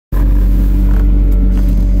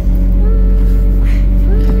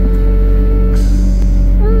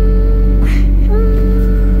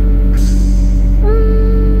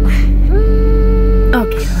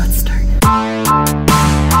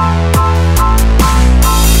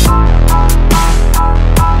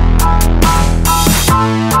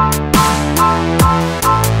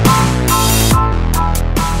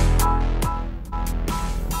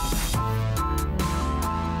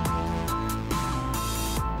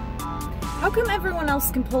How come everyone else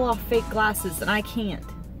can pull off fake glasses and I can't?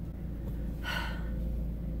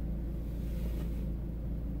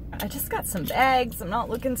 I just got some bags. I'm not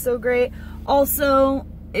looking so great. Also,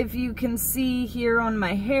 if you can see here on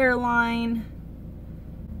my hairline,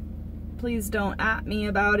 please don't at me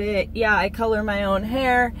about it. Yeah, I color my own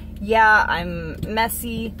hair. Yeah, I'm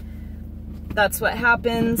messy. That's what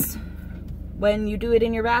happens when you do it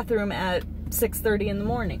in your bathroom at 6:30 in the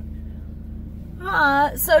morning.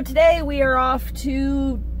 So today we are off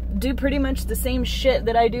to do pretty much the same shit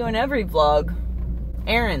that I do in every vlog.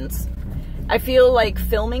 Errands. I feel like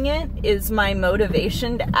filming it is my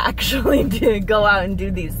motivation to actually go out and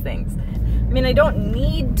do these things. I mean, I don't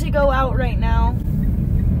need to go out right now,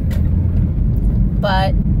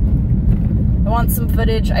 but I want some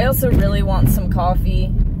footage. I also really want some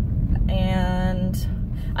coffee, and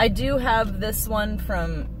I do have this one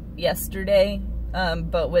from yesterday,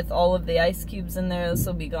 but with all of the ice cubes in there, this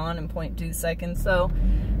will be gone in 0.2 seconds, so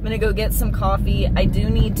I'm gonna go get some coffee. I do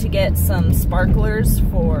need to get some sparklers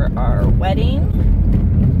for our wedding.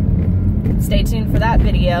 Stay tuned for that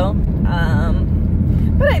video.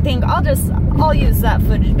 But I think I'll use that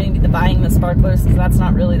footage, maybe the buying the sparklers, because that's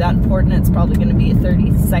not really that important. It's probably gonna be a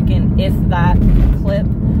 30-second, if that, clip.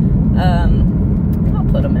 I'll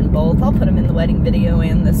put them in both. I'll put them in the wedding video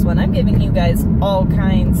and this one. I'm giving you guys all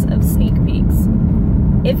kinds of sneak peeks.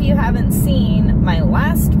 If you haven't seen my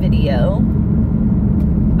last video,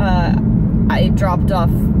 I dropped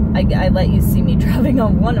off, I let you see me dropping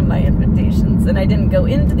off one of my invitations, and I didn't go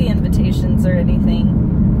into the invitations or anything.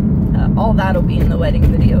 All that'll be in the wedding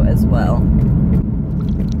video as well.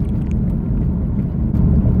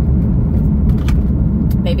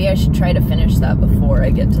 Maybe I should try to finish that before I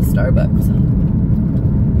get to Starbucks.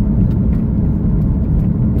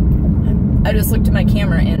 I just looked at my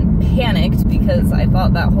camera and panicked because I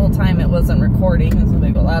thought that whole time it wasn't recording. I was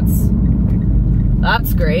like, well,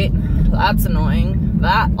 that's great. That's annoying.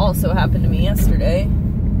 That also happened to me yesterday.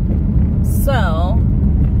 So,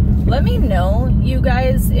 let me know, you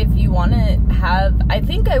guys, if you want to have... I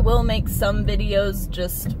think I will make some videos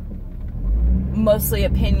just mostly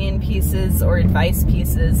opinion pieces or advice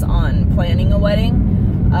pieces on planning a wedding,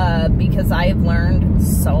 because I have learned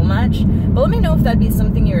so much. But let me know if that'd be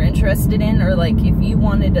something you're interested in, or like if you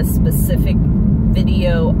wanted a specific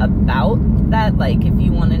video about that, like if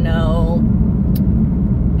you want to know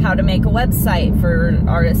how to make a website for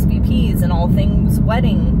RSVPs and all things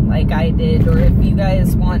wedding like I did, or if you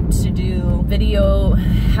guys want to do video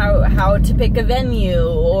how to pick a venue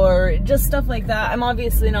or just stuff like that. I'm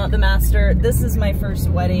obviously not the master. This is my first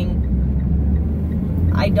wedding.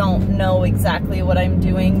 I don't know exactly what I'm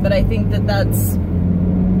doing, but I think that that's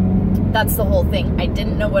the whole thing. I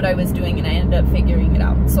didn't know what I was doing and I ended up figuring it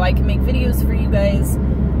out. So I can make videos for you guys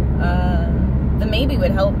that maybe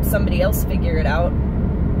would help somebody else figure it out.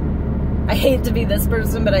 I hate to be this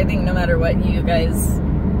person, but I think no matter what, you guys,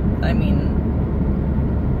 I mean,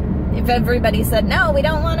 if everybody said, no, we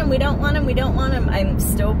don't want him, we don't want him, we don't want him, I'm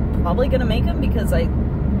still probably going to make him because I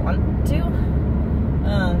want to.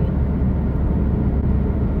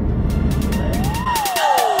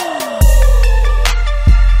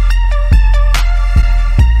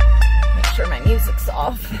 Make sure my music's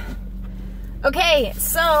off. Okay,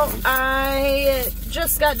 so I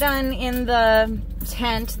just got done in the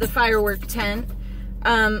tent, the firework tent.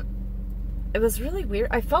 It was really weird.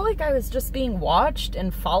 I felt like I was just being watched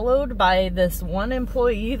and followed by this one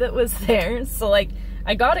employee that was there. So like,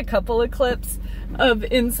 I got a couple of clips of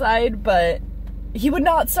inside, but he would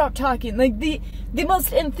not stop talking. Like the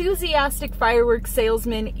most enthusiastic fireworks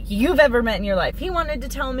salesman you've ever met in your life. He wanted to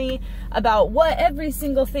tell me about what every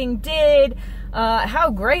single thing did,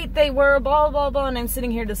 how great they were, blah, blah, blah. And I'm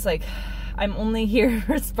sitting here just like, I'm only here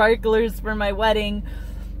for sparklers for my wedding,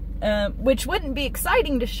 which wouldn't be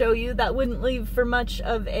exciting to show you. That wouldn't leave for much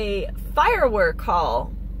of a firework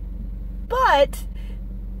haul. But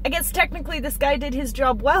I guess technically this guy did his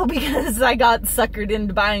job well because I got suckered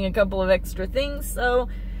into buying a couple of extra things. So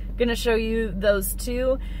I'm gonna show you those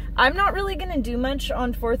too. I'm not really gonna do much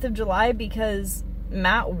on 4th of July because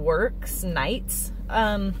Matt works nights.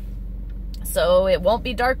 So it won't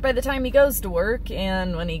be dark by the time he goes to work,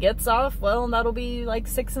 and when he gets off, well, that'll be like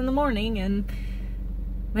 6 in the morning, and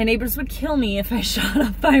my neighbors would kill me if I shot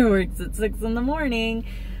off fireworks at 6 in the morning.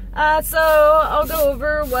 So I'll go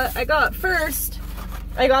over what I got. First,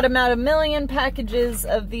 I got about 1 million packages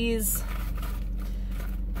of these.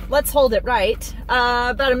 Let's hold it right.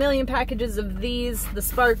 About 1 million packages of these, the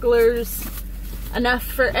sparklers, enough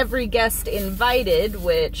for every guest invited,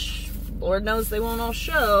 which Lord knows they won't all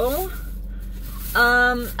show.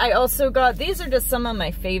 I also got, these are just some of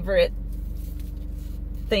my favorite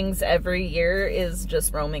things every year is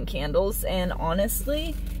just Roman candles, and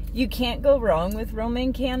honestly, you can't go wrong with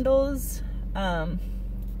Roman candles.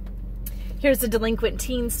 Here's a delinquent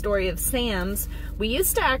teen story of Sam's. We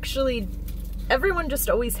used to actually, everyone just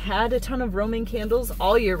always had a ton of Roman candles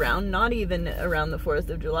all year round, not even around the 4th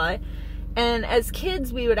of July. And as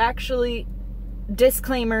kids, we would actually,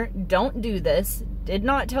 disclaimer, don't do this. Did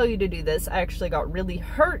not tell you to do this. I actually got really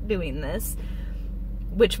hurt doing this,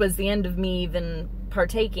 which was the end of me even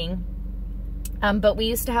partaking. But we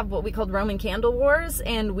used to have what we called Roman candle wars,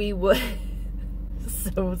 and we would,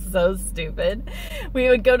 so stupid. We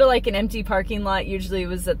would go to like an empty parking lot, usually it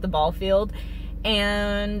was at the ball field,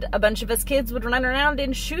 and a bunch of us kids would run around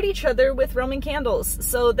and shoot each other with Roman candles.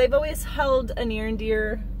 So they've always held a near and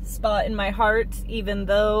dear spot in my heart, even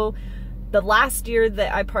though the last year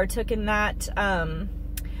that I partook in that,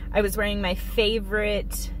 I was wearing my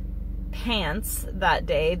favorite pants that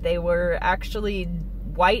day. They were actually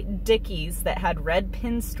white Dickies that had red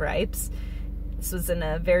pinstripes. This was in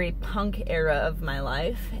a very punk era of my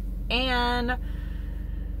life. And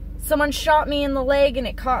someone shot me in the leg and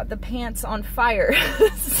it caught the pants on fire.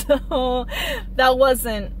 So that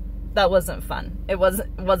wasn't fun. It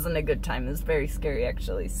wasn't a good time. It was very scary,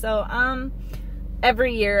 actually. So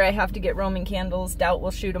every year I have to get Roman candles. Doubt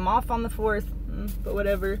we'll shoot them off on the 4th, but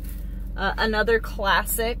whatever. Another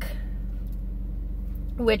classic,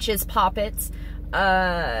 which is poppets.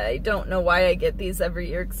 I don't know why I get these every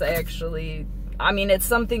year, because I mean, it's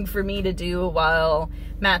something for me to do while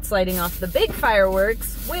Matt's lighting off the big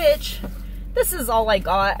fireworks, which, this is all I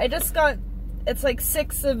got. I just got, it's like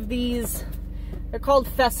 6 of these. They're called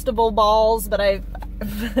festival balls, but I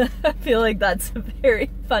feel like that's a very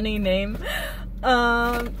funny name.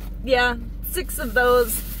 Yeah, 6 of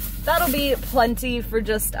those. That'll be plenty for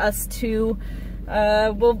just us two.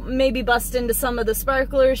 We'll maybe bust into some of the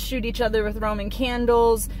sparklers, shoot each other with Roman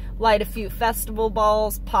candles, light a few festival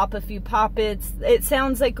balls, pop a few poppets. It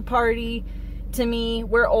sounds like a party to me.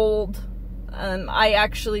 We're old. I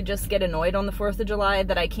actually just get annoyed on the 4th of July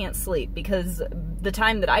that I can't sleep, because the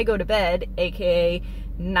time that I go to bed, aka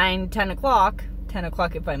 9, 10 o'clock, 10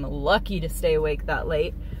 o'clock if I'm lucky to stay awake that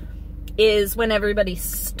late, is when everybody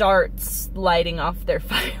starts lighting off their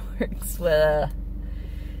fireworks.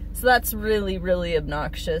 So that's really, really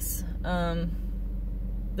obnoxious.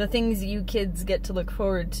 The things you kids get to look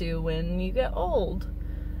forward to when you get old.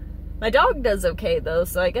 My dog does okay though,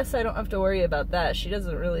 so I guess I don't have to worry about that. She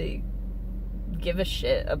doesn't really give a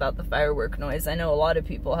shit about the firework noise. I know a lot of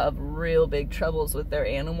people have real big troubles with their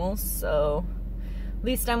animals, so at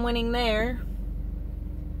least I'm winning there.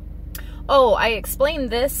 Oh, I explained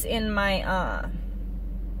this in my,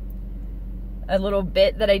 a little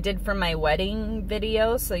bit that I did for my wedding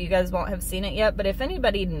video, so you guys won't have seen it yet, but if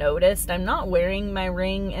anybody noticed, I'm not wearing my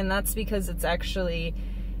ring, and that's because it's actually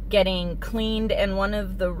getting cleaned, and one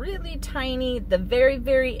of the really tiny, the very,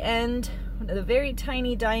 very end, one of the very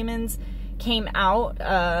tiny diamonds came out,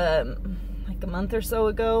 like a month or so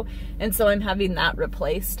ago, and so I'm having that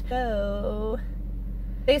replaced. So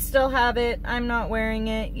they still have it. I'm not wearing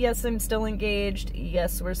it. Yes, I'm still engaged.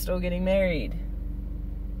 Yes, we're still getting married.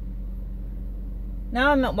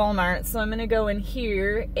 Now I'm at Walmart, so I'm gonna go in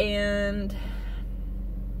here and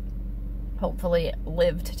hopefully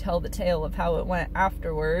live to tell the tale of how it went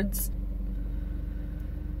afterwards.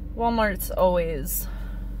 Walmart's always...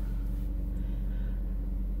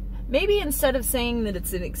 Maybe instead of saying that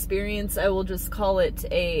it's an experience, I will just call it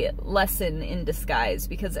a lesson in disguise,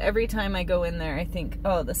 because every time I go in there, I think,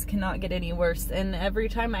 oh, this cannot get any worse, and every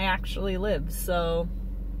time I actually live, so...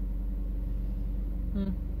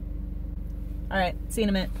 Alright, see you in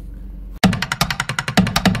a minute.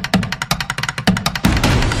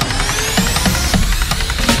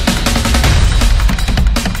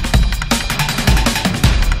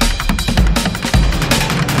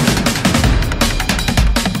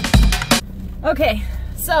 Okay,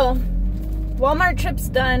 so Walmart trip's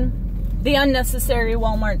done. The unnecessary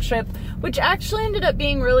Walmart trip, which actually ended up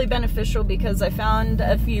being really beneficial because I found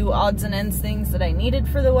a few odds and ends things that I needed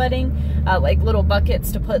for the wedding, like little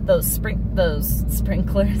buckets to put those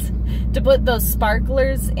sprinklers, to put those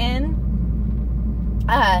sparklers in.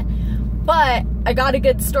 But I got a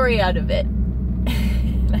good story out of it.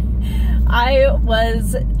 I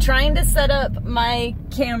was trying to set up my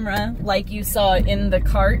camera like you saw in the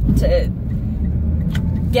cart to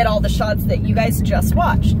get all the shots that you guys just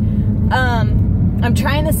watched. I'm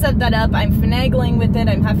trying to set that up. I'm finagling with it.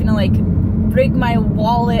 I'm having to like rig my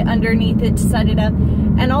wallet underneath it to set it up.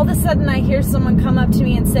 And all of a sudden I hear someone come up to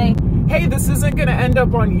me and say, "Hey, this isn't gonna end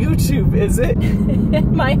up on YouTube, is it?"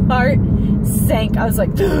 My heart sank. I was like,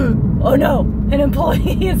 oh no, an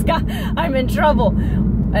employee has got, I'm in trouble.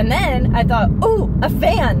 And then I thought, oh, a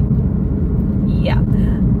fan. Yeah.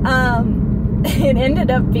 It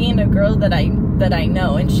ended up being a girl that I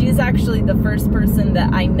know, and she's actually the first person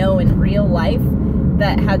that I know in real life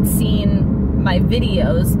that had seen my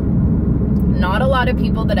videos. Not a lot of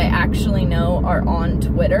people that I actually know are on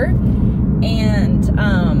Twitter, and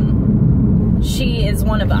she is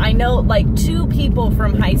one of them. I know like 2 people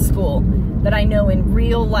from high school that I know in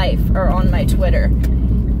real life are on my Twitter,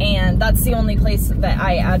 and that's the only place that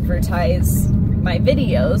I advertise my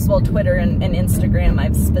videos. Well, Twitter and Instagram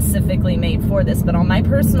I've specifically made for this, but on my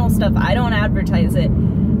personal stuff I don't advertise it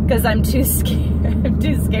because I'm too scared. I'm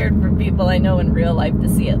too scared for people I know in real life to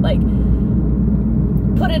see it. Like,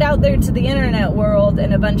 put it out there to the internet world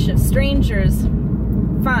and a bunch of strangers,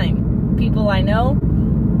 fine. People I know,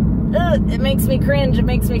 it makes me cringe, it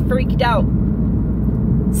makes me freaked out.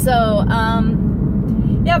 So,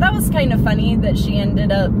 yeah, that was kind of funny that she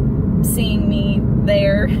ended up seeing me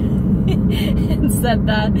there and said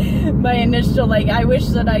that. My initial, like, I wish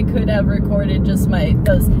that I could have recorded just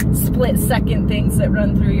those split-second things that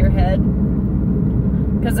run through your head.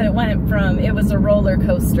 Because it went from, it was a roller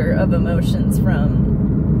coaster of emotions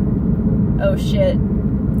from, oh shit,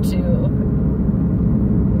 to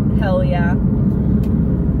hell yeah.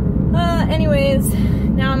 Anyways,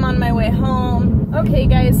 now I'm on my way home. Okay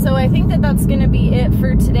guys, so I think that that's gonna be it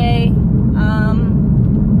for today.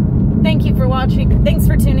 Thank you for watching. Thanks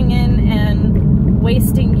for tuning in and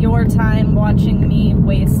wasting your time watching me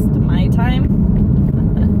waste my time.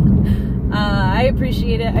 I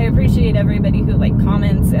appreciate it. I appreciate everybody who like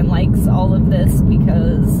comments and likes all of this,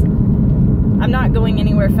 because I'm not going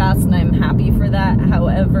anywhere fast and I'm happy for that.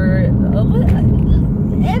 However,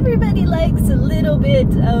 everybody likes a little bit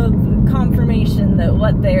of confirmation that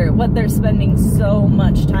what they're spending so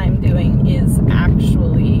much time doing is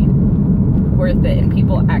actually worth it, and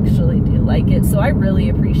people actually do like it. So I really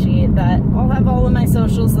appreciate that. I'll have all of my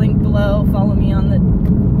socials linked below. Follow me on the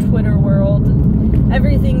Twitter world.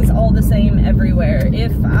 Everything's all the same everywhere.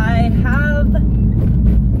 If I have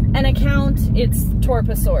an account, it's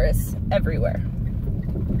Torppasaurus everywhere.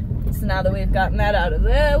 So now that we've gotten that out of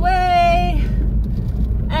the way,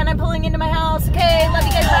 and I'm pulling into my house. Okay, love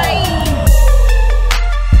you guys, bye!